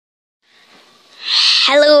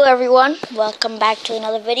Hello everyone, welcome back to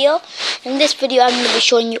another video. In this video I'm going to be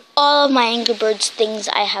showing you all of my Angry Birds things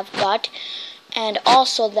I have got, and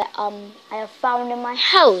also that I have found in my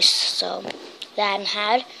house, so that I haven't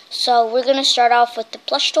had. So we're going to start off with the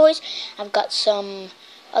plush toys. I've got some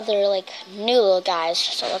other new little guys,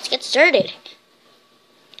 so let's get started.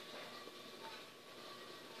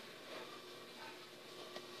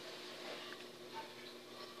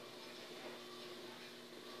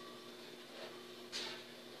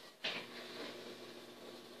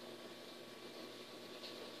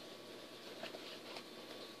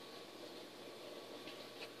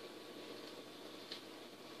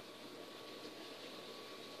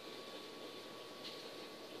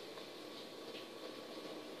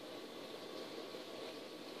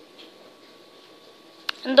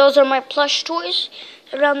 And those are my plush toys.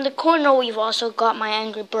 Around the corner we've also got my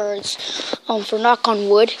Angry Birds for knock on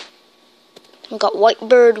wood. We've got White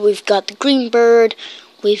Bird, we've got the Green Bird,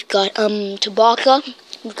 we've got Chewbacca,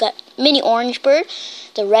 we've got Mini Orange Bird,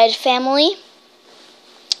 the Red family,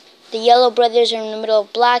 the Yellow Brothers are in the middle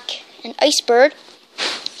of Black and Ice Bird.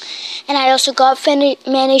 And I also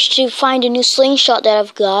managed to find a new slingshot that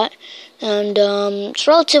I've got, and it's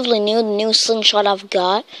relatively new, the new slingshot I've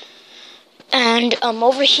got. And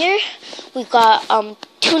over here, we've got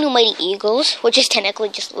two new Mighty Eagles, which is technically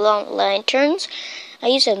just lanterns. I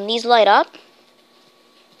use them. These light up.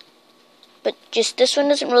 But just this one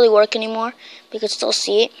doesn't really work anymore, but you can still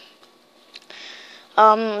see it.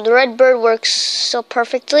 The Red Bird works so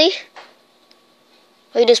perfectly.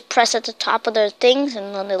 You just press at the top of their things,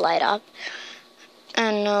 and then they light up.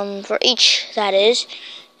 And for each, that is.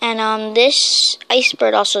 And this Ice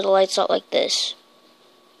Bird also lights up like this.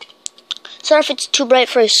 Sorry if it's too bright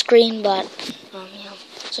for a screen, but yeah.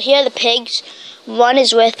 So here are the pigs. One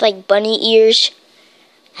is with bunny ears.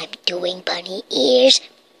 I'm doing bunny ears.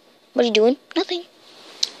 What are you doing? Nothing.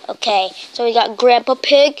 Okay, so we got Grandpa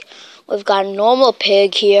Pig. We've got a normal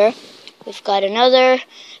pig here. We've got another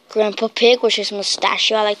Grandpa Pig, which is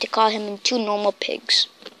Mustachio. I like to call him, and two normal pigs.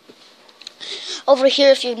 Over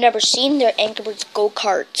here, if you've never seen, they're Angry Birds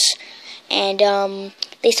go-karts. And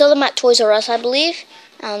they sell them at Toys R Us, I believe.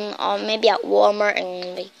 Maybe at Walmart,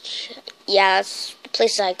 and yeah, that's the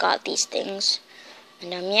places I got these things.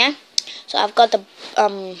 And yeah, so I've got the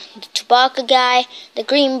Chewbacca guy, the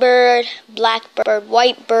Green Bird, Black Bird,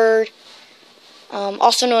 White Bird,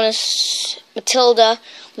 also known as Matilda.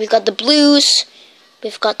 We've got the Blues,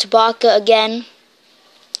 we've got Chewbacca again,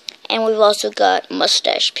 and we've also got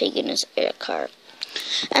Mustache Pig in his air car.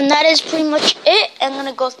 And that is pretty much it. I'm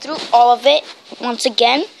gonna go through all of it once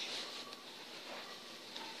again.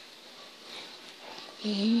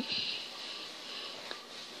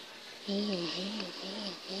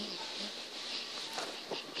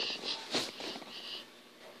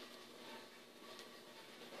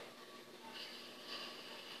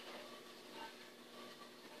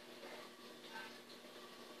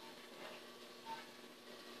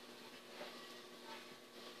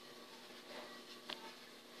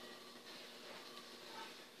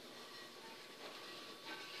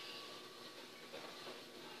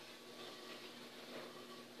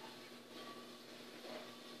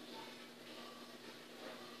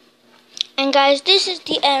 And guys, this is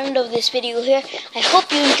the end of this video here. I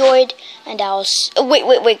hope you enjoyed, and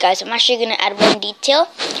wait guys, I'm actually going to add one detail.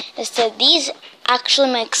 Is that these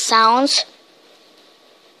actually make sounds.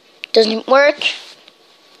 Doesn't work.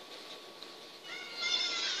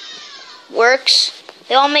 Works.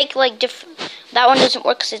 They all make different. That one doesn't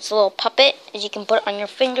work because it's a little puppet, as you can put on your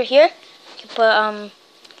finger here. You can put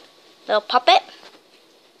little puppet.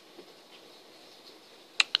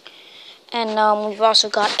 And we've also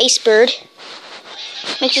got Ice Bird.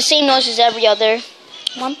 Makes the same noise as every other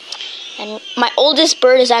one. And my oldest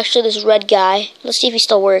bird is actually this red guy. Let's see if he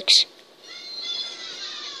still works.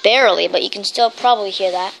 Barely, but you can still probably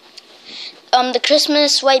hear that. The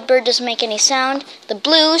Christmas White Bird doesn't make any sound. The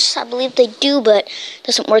Blues, I believe they do, but it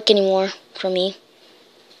doesn't work anymore for me.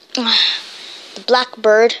 The Black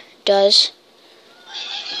Bird does.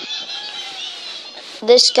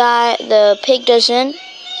 This guy, the pig, doesn't.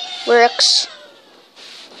 Works.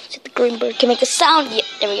 See, the Green Bird can make a sound. Yeah,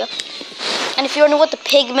 there we go. And if you don't know what the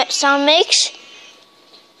pig sound makes,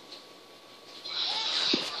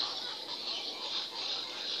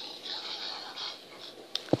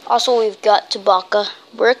 also we've got Chewbacca.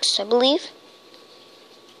 Works, I believe.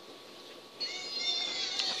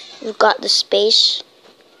 We've got the space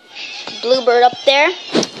Bluebird up there.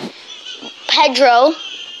 Pedro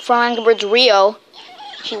from Angry Birds Rio.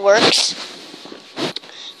 He works.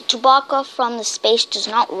 Chewbacca from the space does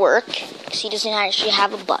not work because he doesn't actually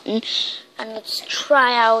have a button. And let's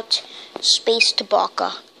try out Space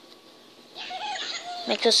Tabaka.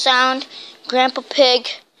 Make a sound. Grandpa Pig.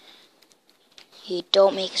 You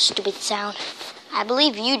don't make a stupid sound. I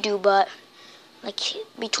believe you do, but like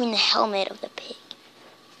between the helmet of the pig.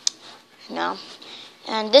 No.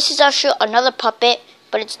 And this is actually another puppet,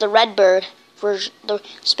 but it's the red bird version, the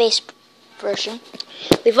space version.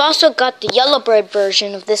 We've also got the yellow bird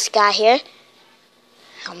version of this guy here.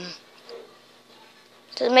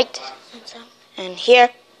 To make the sound. And here.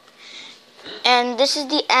 And this is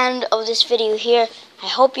the end of this video here. I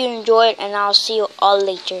hope you enjoyed, and I'll see you all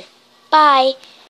later. Bye.